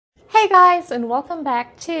Hey guys, and welcome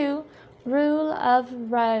back to Rule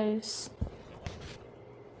of Rose.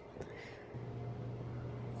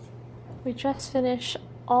 We just finished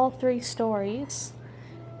all 3 stories,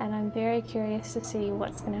 and I'm very curious to see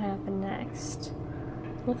what's going to happen next.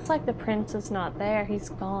 Looks like the prince is not there, he's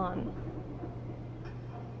gone.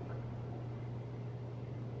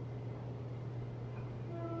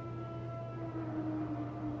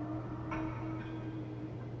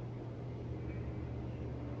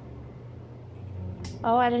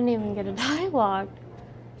 Oh, I didn't even get a dialogue.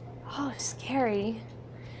 Oh, scary.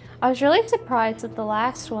 I was really surprised that the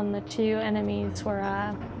last one, the 2 enemies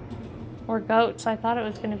were goats. I thought it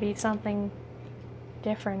was going to be something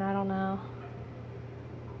different, I don't know.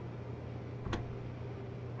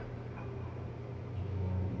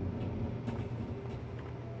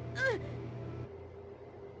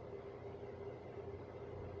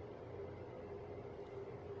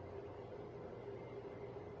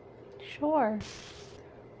 Sure.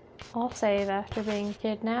 I'll save after being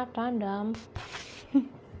kidnapped. I'm dumb.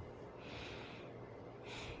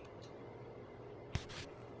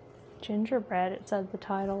 Gingerbread, it said the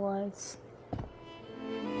title was.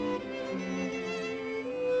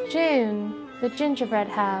 June, the Gingerbread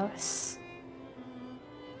House.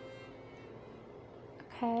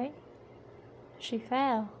 Okay. She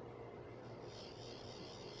fell.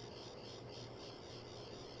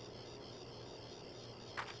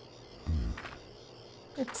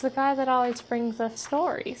 It's the guy that always brings us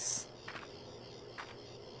stories.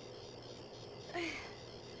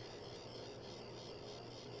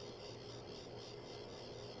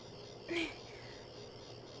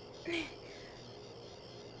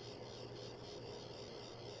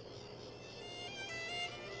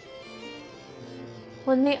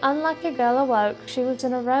 When the unlucky girl awoke, she was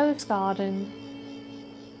in a rose garden.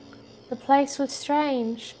 The place was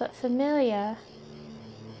strange, but familiar.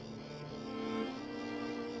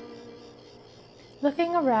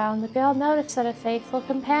 Looking around, the girl noticed that a faithful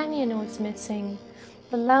companion was missing.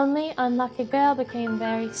 The lonely, unlucky girl became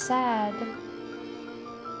very sad.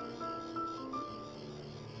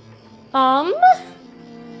 How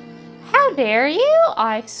dare you?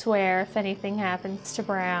 I swear if anything happens to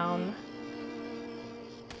Brown.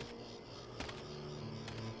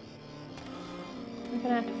 I'm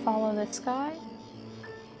gonna have to follow this guy.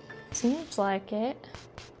 Seems like it.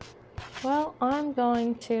 Well, I'm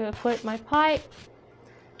going to equip my pipe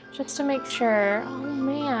just to make sure. Oh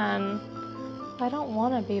man, I don't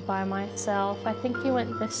want to be by myself. I think he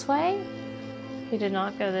went this way. He did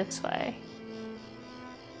not go this way.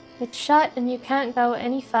 It's shut and you can't go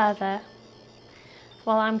any further.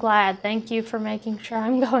 Well, I'm glad. Thank you for making sure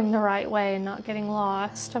I'm going the right way and not getting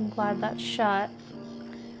lost. I'm glad that's shut.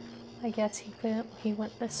 I guess he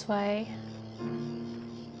went this way.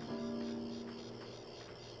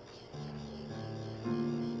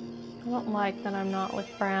 I don't like that I'm not with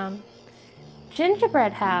Brown.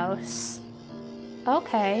 Gingerbread House.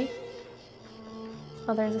 Okay.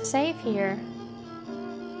 Oh, there's a save here.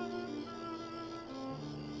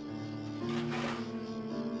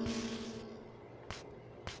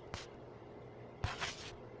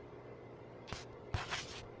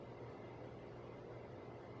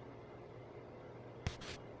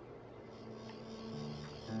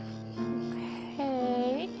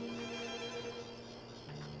 Okay.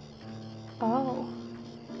 Oh.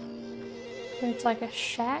 There's like a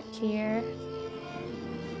shack here.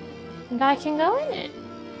 And I can go in it.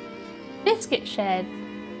 Biscuit shed.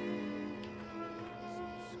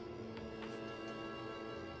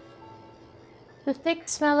 The thick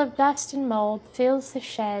smell of dust and mold fills the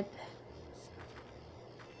shed.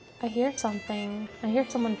 I hear something. I hear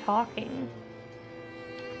someone talking.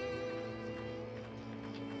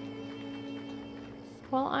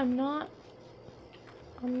 Well, I'm not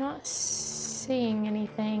seeing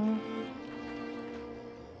anything.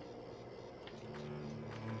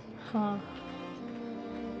 Huh.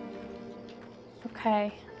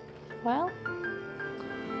 Okay. Well,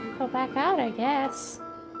 go back out, I guess.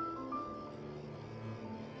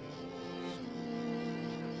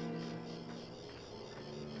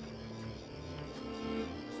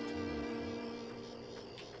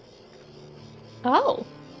 Oh!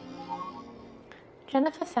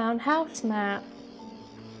 Jennifer found house map.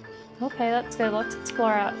 Okay, that's good. Let's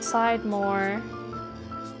explore outside more.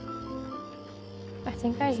 I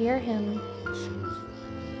think I hear him.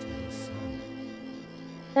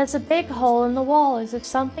 There's a big hole in the wall as if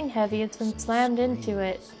something heavy has been slammed into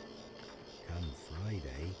it. Come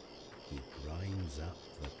Friday, he grinds up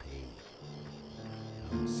the pea.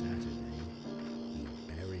 Come Saturday, he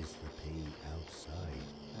buries the pea outside.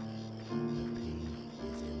 The pea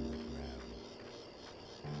is in the ground.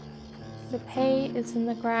 And The pay is in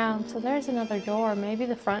the ground, so there's another door. Maybe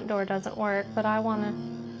the front door doesn't work, but I want to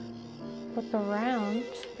look around.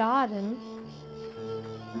 Garden.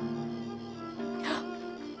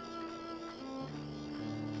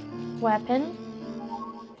 Weapon.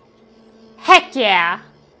 Heck yeah!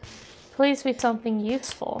 Please be something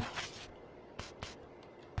useful.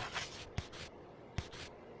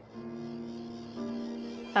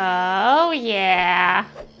 Oh yeah!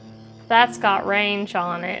 That's got range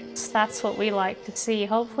on it. That's what we like to see.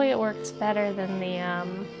 Hopefully it works better than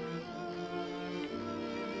the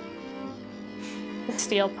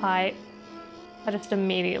steel pipe. I just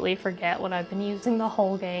immediately forget what I've been using the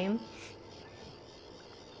whole game.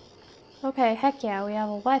 Okay, heck yeah, we have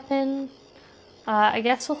a weapon. I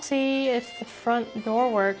guess we'll see if the front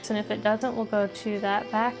door works, and if it doesn't, we'll go to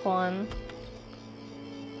that back one.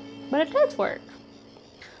 But it does work.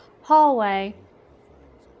 Hallway.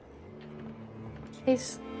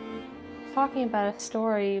 He's talking about a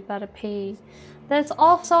story about a pea. There's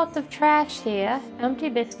all sorts of trash here. Empty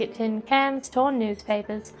biscuit tin cans, torn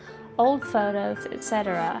newspapers, old photos,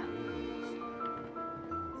 etc.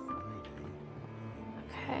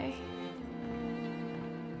 Okay.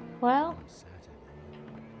 Well.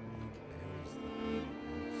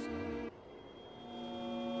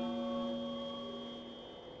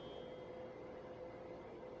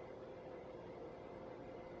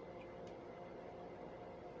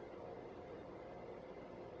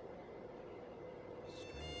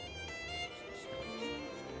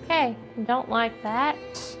 Okay, don't like that.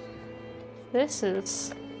 This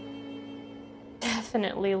is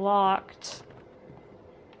definitely locked.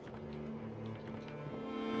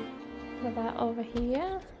 What about over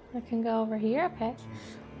here? I can go over here, okay.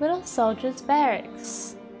 Little Soldiers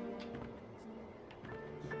Barracks.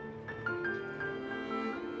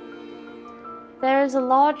 There is a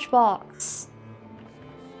large box.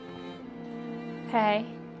 Okay.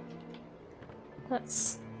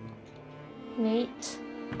 That's neat.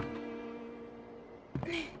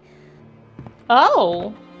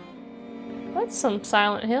 Oh! That's some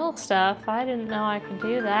Silent Hill stuff. I didn't know I could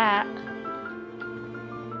do that.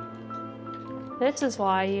 This is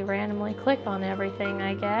why you randomly click on everything,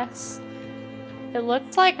 I guess. It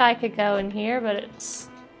looks like I could go in here, but it's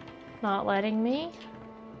not letting me.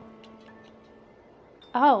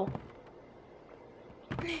 Oh.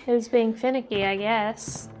 It was being finicky, I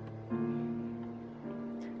guess.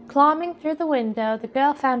 Climbing through the window, the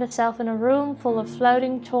girl found herself in a room full of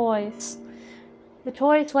floating toys. The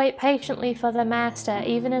toys wait patiently for their master,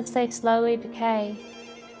 even as they slowly decay.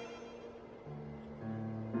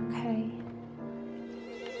 Okay.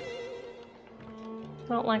 I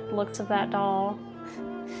don't like the looks of that doll.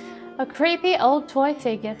 A creepy old toy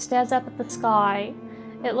figure stares up at the sky.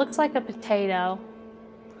 It looks like a potato.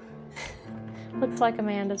 Looks like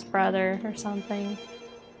Amanda's brother or something.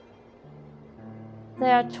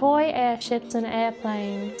 There are toy airships and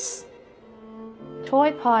airplanes.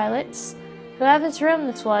 Toy pilots. Whoever's room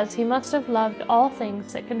this was, he must have loved all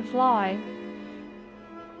things that can fly.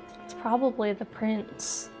 It's probably the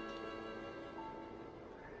prince.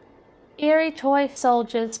 Eerie toy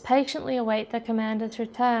soldiers patiently await their commander's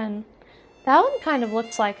return. That one kind of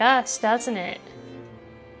looks like us, doesn't it?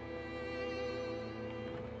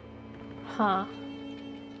 Huh.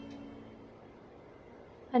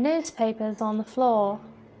 A newspaper is on the floor.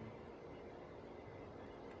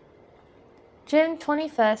 June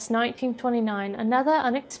 21st, 1929, another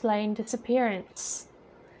unexplained disappearance.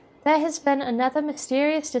 There has been another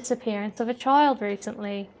mysterious disappearance of a child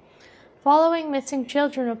recently. Following missing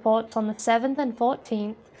children reports on the 7th and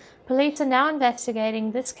 14th, police are now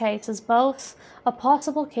investigating this case as both a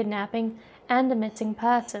possible kidnapping and a missing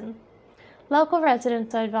person. Local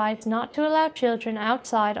residents are advised not to allow children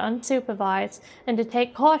outside unsupervised and to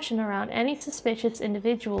take caution around any suspicious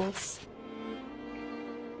individuals.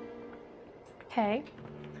 Okay,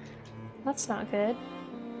 that's not good.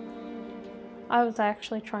 I was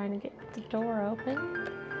actually trying to get the door open.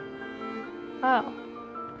 Oh,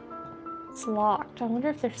 it's locked. I wonder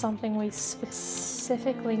if there's something we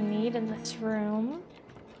specifically need in this room,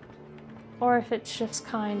 or if it's just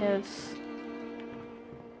kind of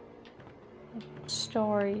a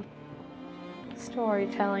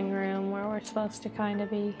storytelling room where we're supposed to kind of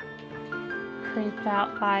be creeped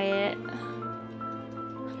out by it.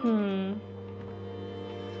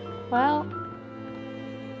 Well,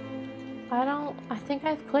 I think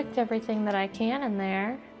I've clicked everything that I can in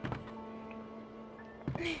there.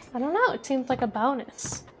 I don't know, it seems like a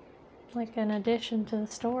bonus. Like an addition to the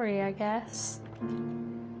story, I guess.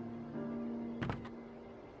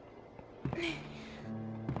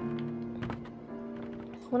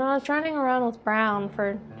 When I was running around with Brown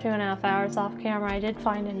for 2.5 hours off camera, I did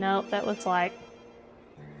find a note that was like,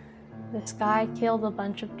 this guy killed a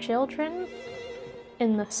bunch of children.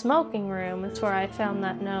 In the smoking room is where I found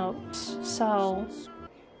that note. So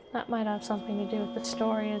that might have something to do with the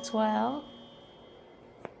story as well.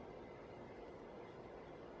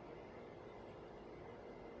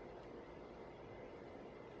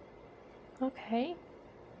 Okay.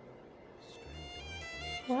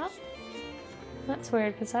 Well, that's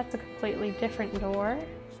weird because that's a completely different door.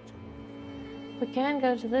 We can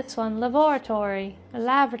go to this one. Laboratory. A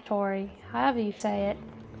lavatory. However you say it.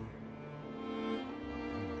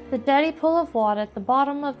 The dirty pool of water at the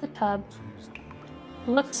bottom of the tub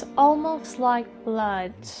looks almost like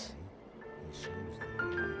blood.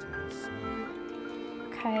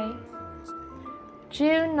 Okay.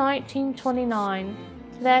 June 1929.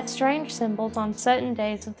 There are strange symbols on certain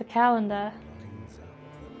days of the calendar.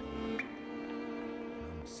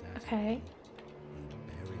 Okay.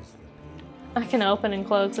 I can open and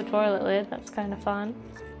close the toilet lid. That's kind of fun.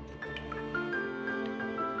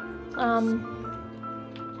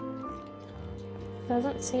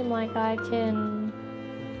 Doesn't seem like I can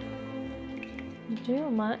do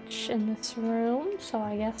much in this room, so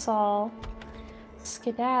I guess I'll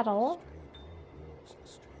skedaddle.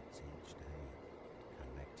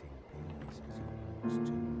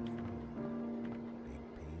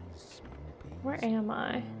 Where am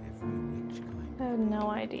I? I have no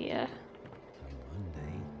idea.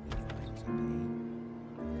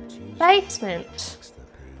 Basement!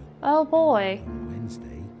 Oh boy.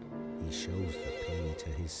 Wednesday, he shows the pea to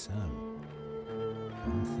his son.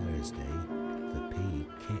 Come Thursday, the pea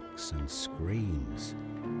kicks and screams.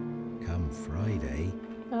 Come Friday,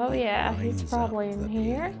 Oh yeah, he's grinds probably up in the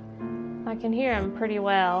here. pea. I can hear him pretty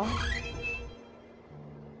well.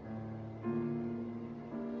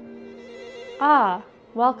 Ah,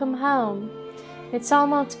 welcome home. It's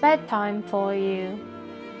almost bedtime for you.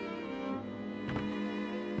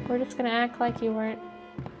 We're just gonna act like you weren't.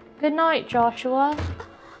 Good night, Joshua.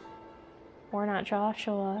 Or not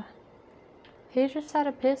Joshua. He just had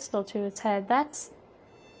a pistol to his head. That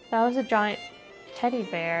was a giant teddy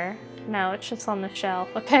bear. No, it's just on the shelf.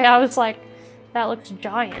 Okay, I was like, that looks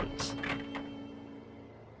giant.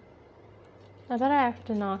 I bet I have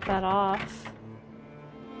to knock that off.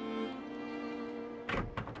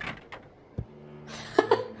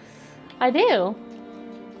 I do.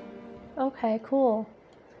 Okay, cool.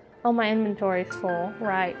 Oh, my inventory's full.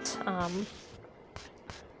 Right. I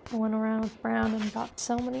went around with Brown and got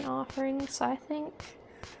so many offerings, I think.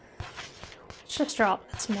 Let's just drop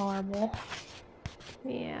this marble.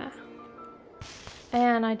 Yeah.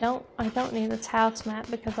 And I don't need this house map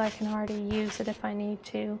because I can already use it if I need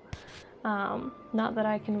to. Not that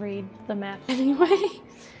I can read the map anyway.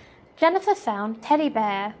 Jennifer found teddy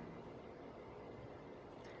bear.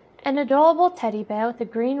 An adorable teddy bear with a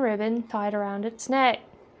green ribbon tied around its neck.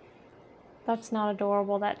 That's not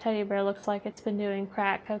adorable. That teddy bear looks like it's been doing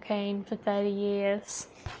crack cocaine for 30 years.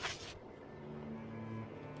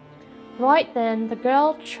 Right then, the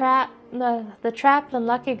trapped and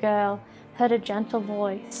lucky girl heard a gentle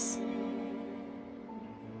voice.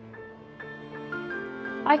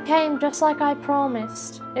 I came just like I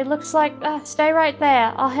promised. It looks like, stay right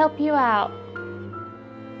there. I'll help you out.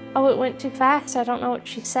 Oh, it went too fast. I don't know what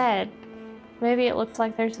she said. Maybe it looks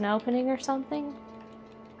like there's an opening or something.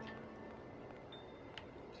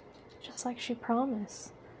 Just like she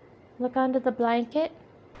promised. Look under the blanket.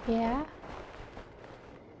 Yeah.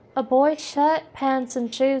 A boy's shirt, pants,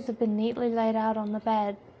 and shoes have been neatly laid out on the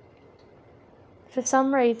bed. For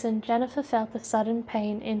some reason, Jennifer felt a sudden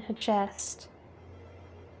pain in her chest.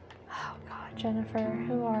 Oh God, Jennifer,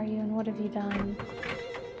 who are you and what have you done?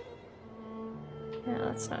 No,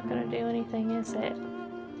 that's not gonna do anything, is it?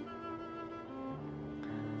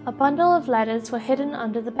 A bundle of letters were hidden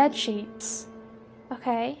under the bed sheets.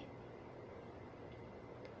 Okay.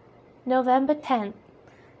 November 10th.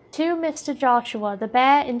 To Mr. Joshua, the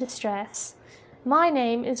bear in distress. My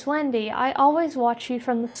name is Wendy. I always watch you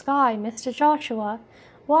from the sky, Mr. Joshua.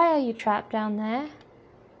 Why are you trapped down there?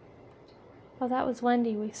 Oh, that was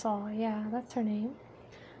Wendy we saw. Yeah, that's her name.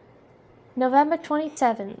 November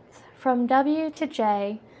 27th. From W to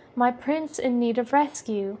J, my prince in need of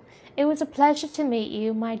rescue. It was a pleasure to meet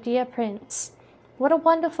you, my dear prince. What a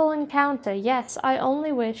wonderful encounter. Yes, I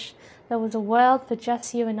only wish there was a world for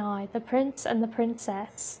just you and I, the prince and the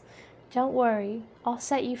princess. Don't worry, I'll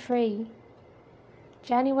set you free.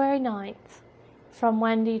 January 9th. From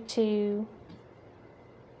Wendy to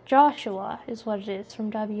Joshua is what it is, from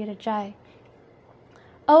W to J.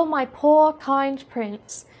 Oh, my poor, kind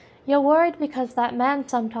prince. You're worried because that man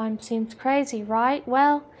sometimes seems crazy, right?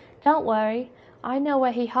 Well, don't worry. I know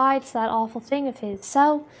where he hides that awful thing of his,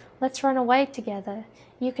 so let's run away together.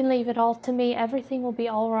 You can leave it all to me. Everything will be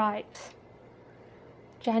all right.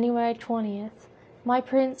 January 20th. My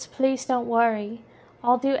prince, please don't worry.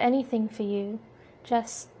 I'll do anything for you.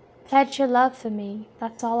 Just pledge your love for me.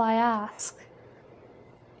 That's all I ask.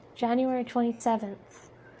 January 27th.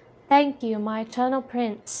 Thank you, my eternal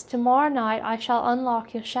prince. Tomorrow night I shall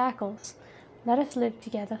unlock your shackles. Let us live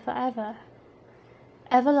together forever.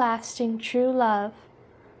 Everlasting true love.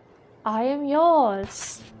 I am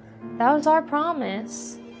yours. That was our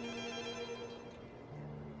promise.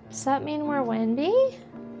 Does that mean we're Wendy?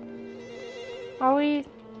 Are we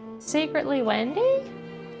secretly Wendy?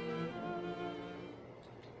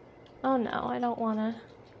 Oh no, I don't want to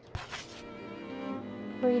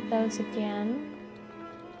read those again.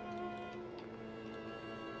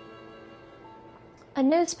 A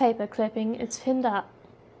newspaper clipping is pinned up.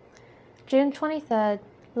 June 23rd,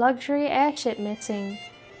 luxury airship missing.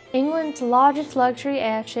 England's largest luxury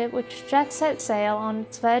airship, which just set sail on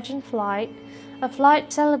its Virgin flight, a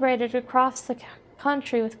flight celebrated across the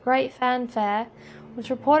country with great fanfare, was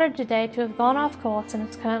reported today to have gone off course and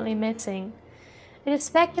is currently missing. It is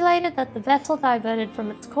speculated that the vessel diverted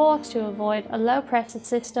from its course to avoid a low-pressure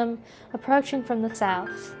system approaching from the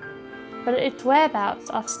south, but its whereabouts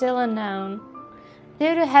are still unknown.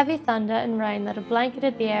 Due to heavy thunder and rain that have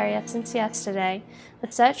blanketed the area since yesterday,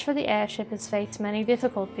 the search for the airship has faced many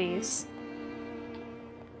difficulties.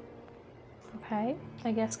 Okay,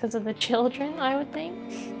 I guess because of the children, I would think.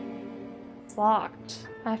 It's locked.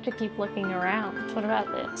 I have to keep looking around. What about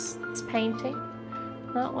this? This painting?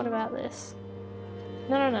 No, what about this?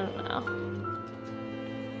 No.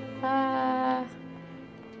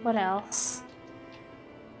 What else?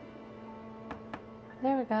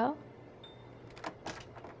 There we go.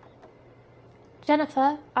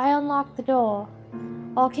 Jennifer, I unlocked the door.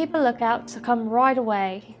 I'll keep a lookout, so come right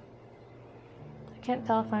away. I can't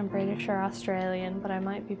tell if I'm British or Australian, but I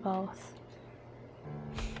might be both.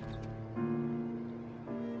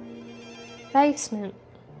 Basement.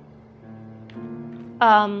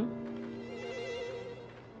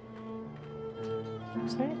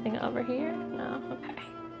 Is there anything over here? No, okay.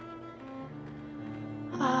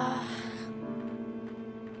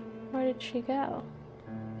 Where did she go?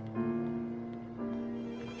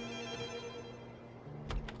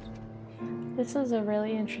 This is a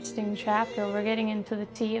really interesting chapter. We're getting into the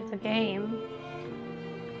tea of the game.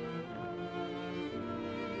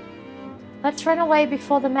 Let's run away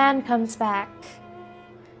before the man comes back.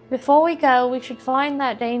 Before we go, we should find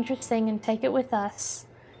that dangerous thing and take it with us.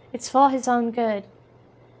 It's for his own good.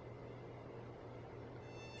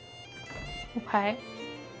 Okay.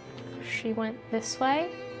 She went this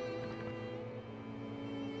way.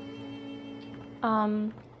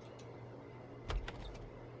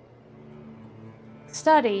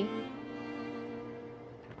 Study.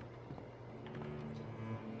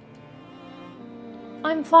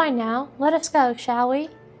 I'm fine now. Let us go, shall we?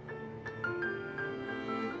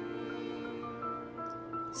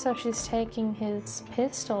 So she's taking his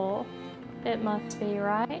pistol, it must be,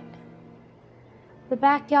 right? The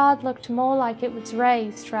backyard looked more like it was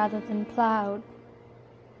raised rather than plowed.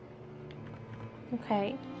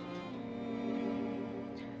 Okay.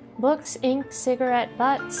 Books, ink, cigarette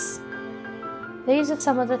butts. These are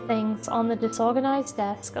some of the things on the disorganized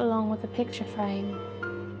desk along with a picture frame.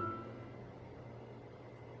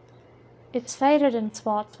 It's faded in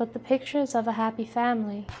spots, but the picture's of a happy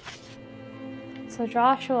family. So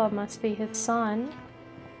Joshua must be his son.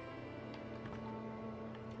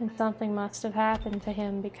 And something must have happened to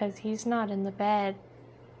him because he's not in the bed.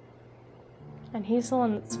 And he's the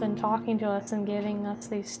one that's been talking to us and giving us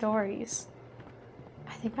these stories.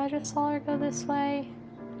 I think I just saw her go this way.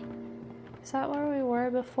 Is that where we were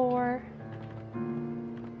before?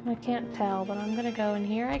 I can't tell, but I'm gonna go in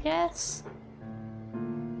here, I guess.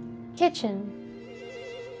 Kitchen.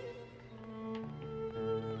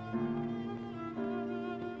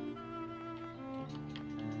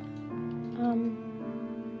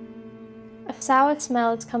 A sour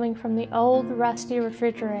smell is coming from the old, rusty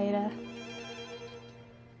refrigerator.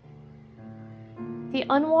 The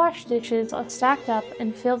unwashed dishes are stacked up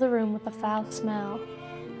and fill the room with a foul smell.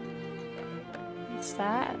 What's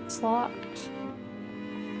that? It's locked.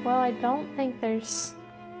 Well, I don't think there's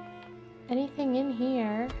anything in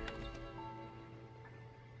here.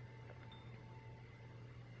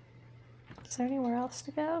 Is there anywhere else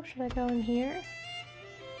to go? Should I go in here?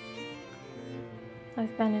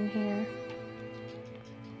 I've been in here.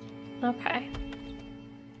 Okay.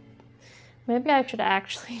 Maybe I should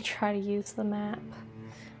actually try to use the map.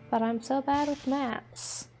 but I'm so bad with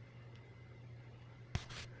maps.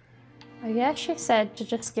 I guess she said to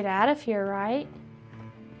just get out of here, right?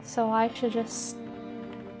 So I should just...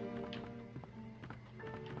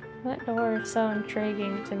 That door is so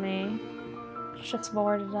intriguing to me. It's just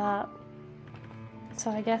boarded up.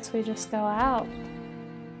 So I guess we just go out.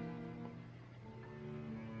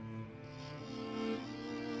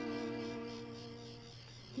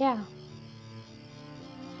 Yeah.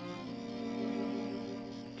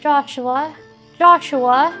 Joshua?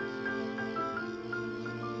 Joshua?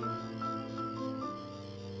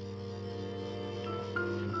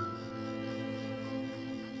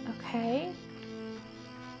 Okay.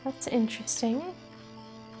 That's interesting.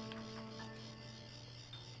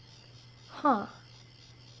 Huh.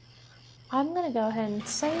 I'm gonna go ahead and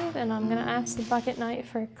save, and I'm gonna ask the Bucket Knight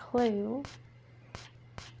for a clue.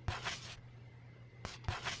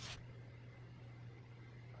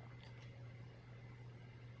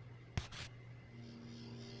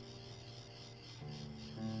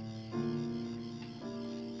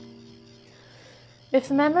 If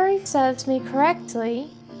memory serves me correctly,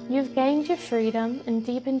 you've gained your freedom and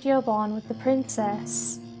deepened your bond with the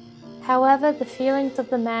princess. However, the feelings of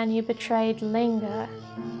the man you betrayed linger.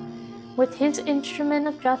 With his instrument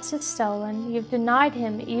of justice stolen, you've denied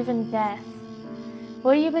him even death.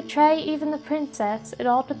 Will you betray even the princess? It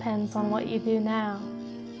all depends on what you do now.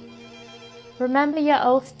 Remember your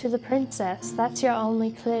oath to the princess. That's your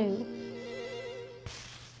only clue.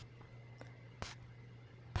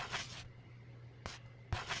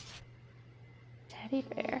 Teddy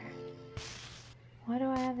bear. Why do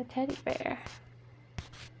I have a teddy bear?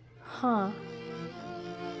 Huh.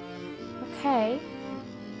 Okay.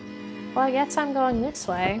 Well, I guess I'm going this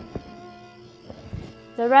way.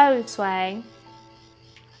 The Rose way.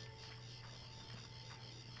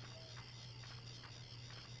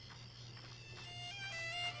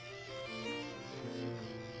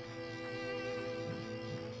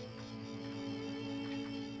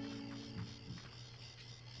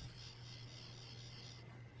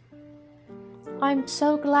 I'm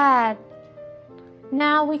so glad.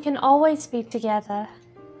 Now we can always be together.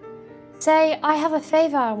 Say, I have a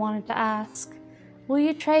favor I wanted to ask. Will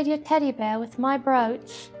you trade your teddy bear with my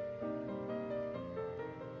brooch?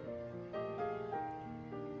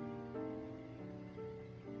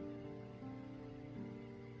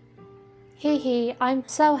 Hee hee, I'm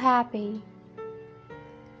so happy.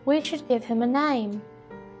 We should give him a name.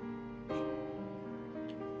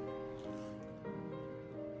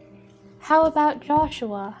 How about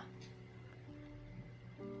Joshua?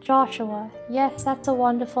 Joshua, yes, that's a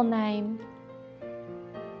wonderful name.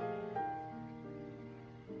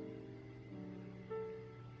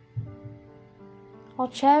 I'll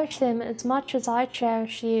cherish him as much as I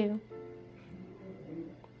cherish you.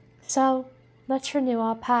 So, let's renew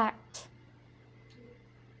our pact.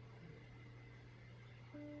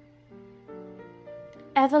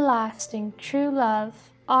 Everlasting, true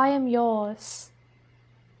love, I am yours.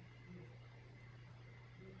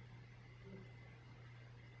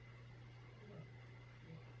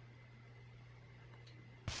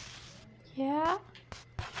 Yeah?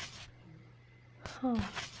 Huh.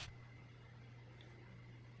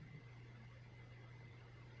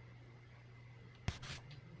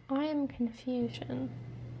 I am confusion.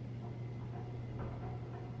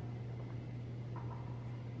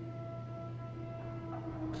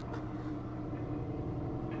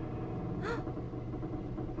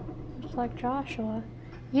 Just like Joshua.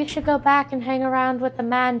 You should go back and hang around with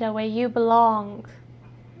Amanda where you belong.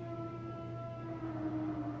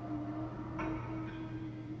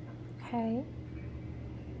 Okay.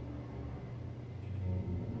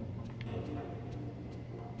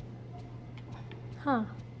 Huh.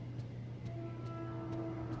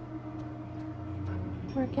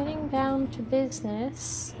 We're getting down to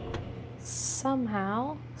business.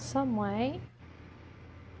 Somehow, some way.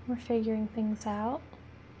 We're figuring things out.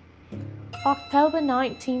 October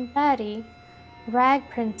 1930. Rag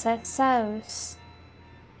Princess sews.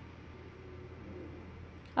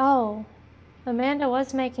 Oh. Amanda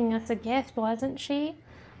was making us a gift, wasn't she?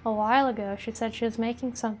 A while ago, she said she was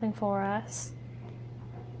making something for us.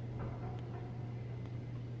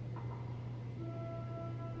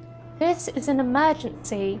 This is an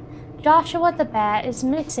emergency. Joshua the bear is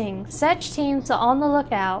missing. Search teams are on the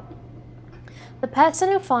lookout. The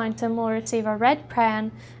person who finds him will receive a red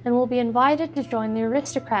crayon and will be invited to join the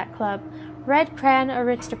Aristocrat Club. Red Crayon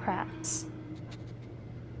Aristocrats.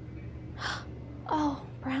 Oh,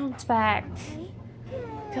 Brown's back.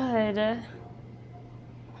 Good.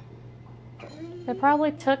 They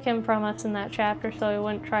probably took him from us in that chapter so we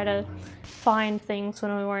wouldn't try to find things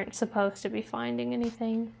when we weren't supposed to be finding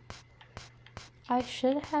anything. I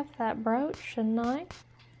should have that brooch, shouldn't I?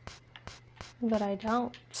 But I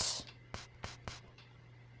don't.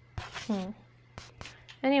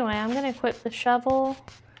 Anyway, I'm gonna equip the shovel,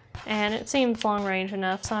 and it seems long range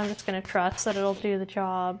enough, so I'm just gonna trust that it'll do the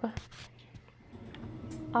job.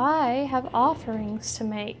 I have offerings to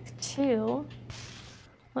make too.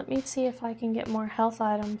 Let me see if I can get more health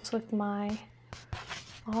items with my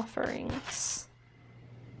offerings.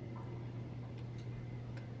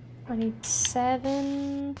 I need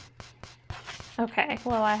 7. Okay,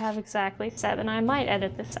 well I have exactly 7. I might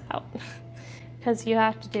edit this out because you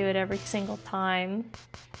have to do it every single time.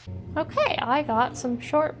 Okay, I got some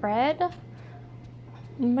shortbread,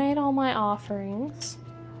 made all my offerings,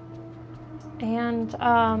 and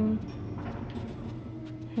I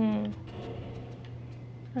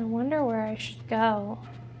wonder where I should go.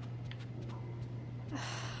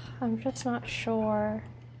 I'm just not sure.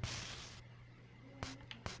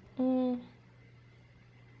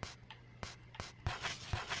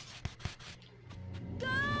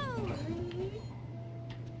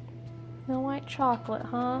 No white chocolate,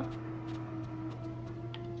 huh?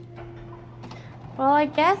 Well, I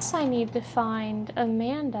guess I need to find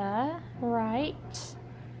Amanda, right?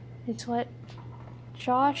 It's what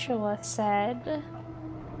Joshua said.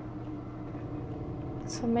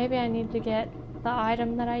 So maybe I need to get the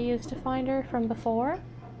item that I used to find her from before.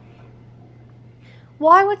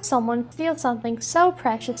 Why would someone steal something so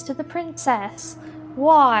precious to the princess?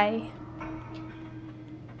 Why?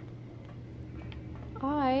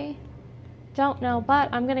 I don't know, but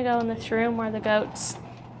I'm gonna go in this room where the goats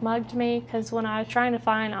mugged me, because when I was trying to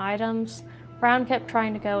find items, Brown kept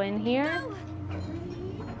trying to go in here.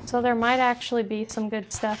 So there might actually be some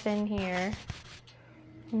good stuff in here.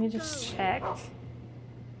 Let me just check.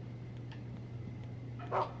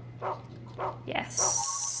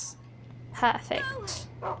 Yes. Perfect.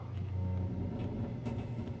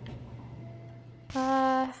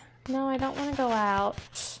 No, I don't want to go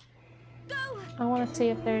out. I want to see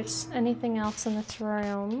if there's anything else in this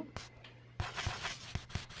room.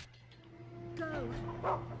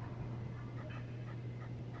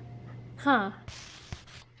 Huh.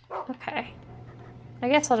 Okay. I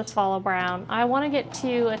guess I'll just follow Brown. I want to get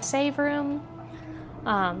to a save room.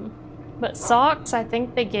 But socks, I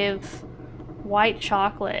think they give white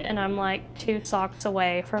chocolate, and I'm like 2 socks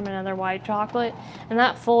away from another white chocolate, and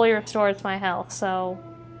that fully restores my health, so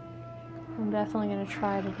I'm definitely going to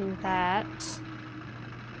try to do that.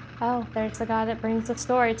 Oh, there's the guy that brings the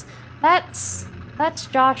stories. That's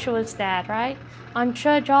Joshua's dad, right? I'm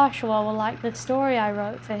sure Joshua will like the story I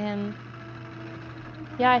wrote for him.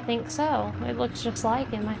 Yeah, I think so. It looks just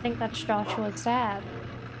like him. I think that's Joshua's dad.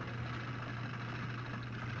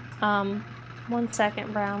 1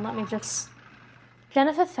 second, Brown. Let me just...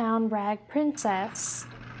 Jennifer found Rag Princess.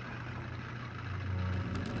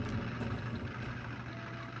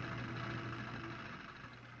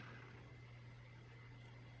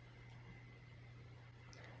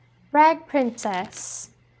 Rag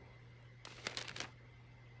Princess.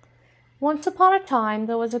 Once upon a time,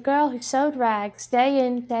 there was a girl who sewed rags day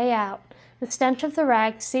in, day out. The stench of the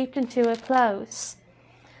rags seeped into her clothes.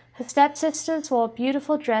 Her stepsisters wore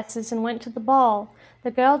beautiful dresses and went to the ball.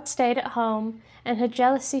 The girl stayed at home, and her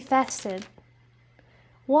jealousy festered.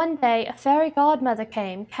 One day, a fairy godmother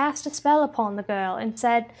came, cast a spell upon the girl, and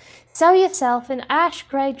said, "Sew yourself an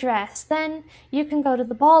ash-gray dress, then you can go to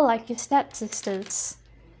the ball like your stepsisters."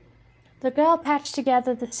 The girl patched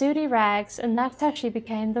together the sooty rags, and that's how she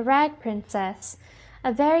became the Rag Princess.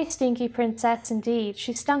 A very stinky princess indeed.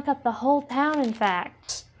 She stunk up the whole town, in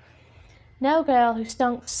fact. No girl who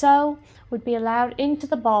stunk so would be allowed into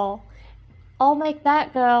the ball. I'll make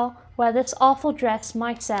that girl wear this awful dress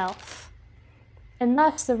myself. And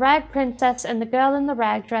thus the Rag Princess and the girl in the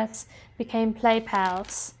rag dress became play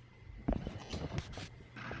pals.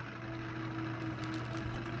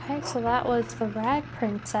 Okay, so that was the Rag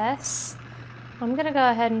Princess. I'm gonna go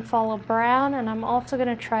ahead and follow Brown, and I'm also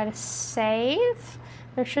gonna try to save.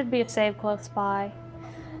 There should be a save close by.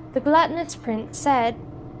 The gluttonous prince said,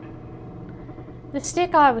 "The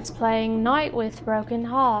stick I was playing knight with broke in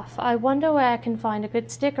half. I wonder where I can find a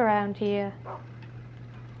good stick around here."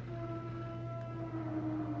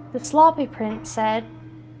 The sloppy prince said,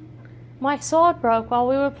 "My sword broke while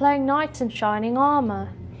we were playing knights in shining armor.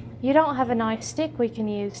 You don't have a nice stick we can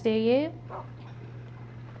use, do you?"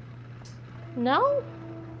 No?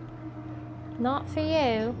 Not for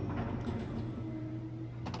you.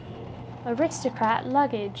 Aristocrat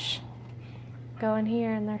luggage. Go in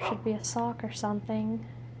here and there should be a sock or something.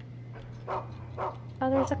 Oh,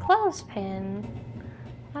 there's a clothespin.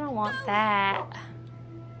 I don't want that.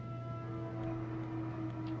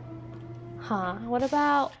 Huh, what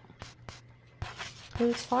about...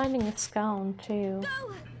 Who's finding a scone, too?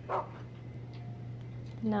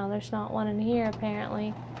 No, there's not one in here,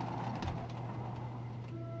 apparently.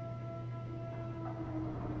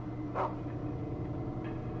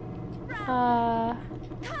 Well,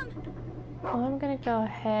 I'm gonna go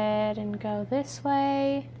ahead and go this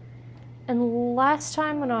way. And last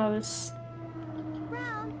time when I was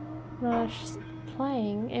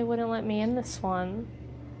playing, it wouldn't let me in this one.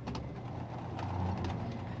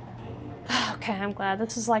 Okay, I'm glad.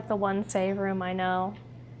 This is like the one save room I know.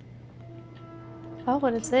 Oh,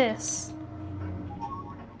 what is this?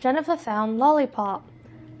 Jennifer found Lollipop.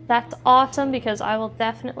 That's awesome because I will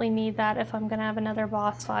definitely need that if I'm gonna have another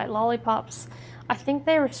boss fight. Lollipops, I think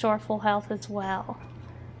they restore full health as well.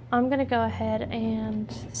 I'm gonna go ahead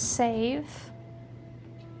and save.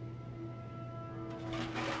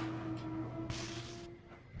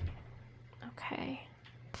 Okay.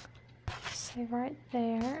 Save right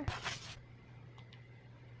there.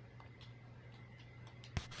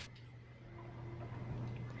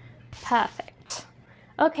 Perfect.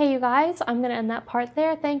 Okay, you guys, I'm gonna end that part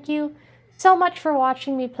there. Thank you so much for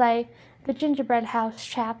watching me play the Gingerbread House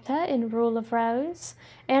chapter in Rule of Rose.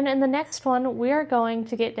 And in the next one, we're going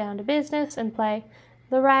to get down to business and play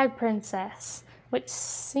the Rag Princess, which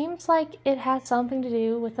seems like it has something to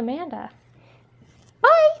do with Amanda.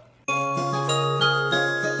 Bye!